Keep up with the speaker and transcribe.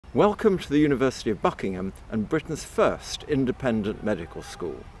Welcome to the University of Buckingham and Britain's first independent medical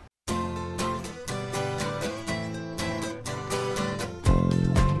school.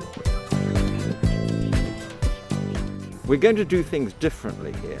 We're going to do things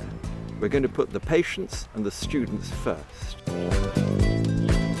differently here. We're going to put the patients and the students first.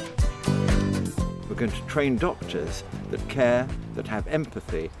 We're going to train doctors that care, that have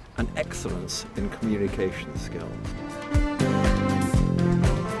empathy and excellence in communication skills.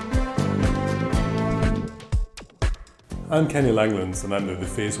 I'm Kenny Langlands and I'm the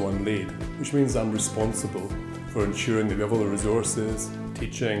Phase 1 lead, which means I'm responsible for ensuring that we have all the resources,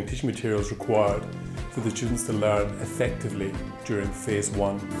 teaching materials required for the students to learn effectively during Phase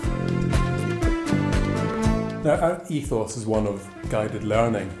 1. Now, our ethos is one of guided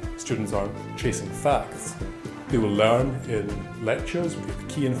learning. Students aren't chasing facts. They will learn in lectures, we'll give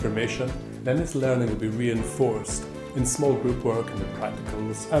key information, then this learning will be reinforced in small group work, in the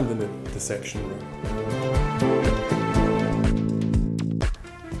practicals and in the dissection room.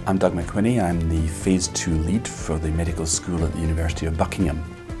 I'm Doug McWhinney. I'm the Phase 2 lead for the medical school at the University of Buckingham.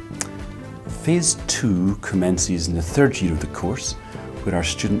 Phase 2 commences in the third year of the course, where our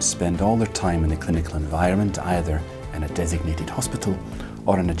students spend all their time in the clinical environment, either in a designated hospital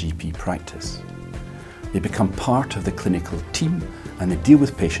or in a GP practice. They become part of the clinical team and they deal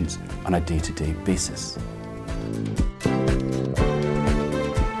with patients on a day-to-day basis.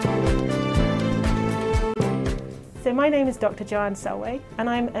 So my name is Dr. Joanne Selway and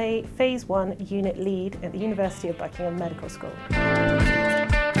I'm a Phase 1 unit lead at the University of Buckingham Medical School.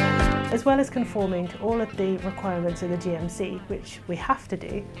 As well as conforming to all of the requirements of the GMC, which we have to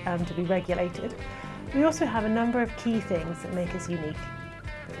do to be regulated, we also have a number of key things that make us unique.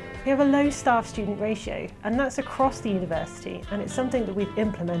 We have a low staff-student ratio, and that's across the university, and it's something that we've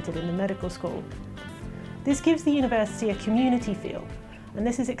implemented in the medical school. This gives the university a community feel, and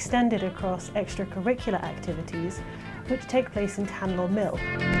this is extended across extracurricular activities which take place in Tanlaw Mill.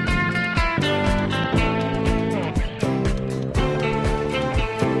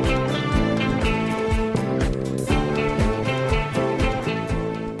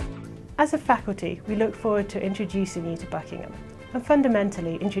 As a faculty, we look forward to introducing you to Buckingham and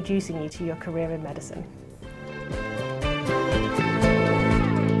fundamentally introducing you to your career in medicine.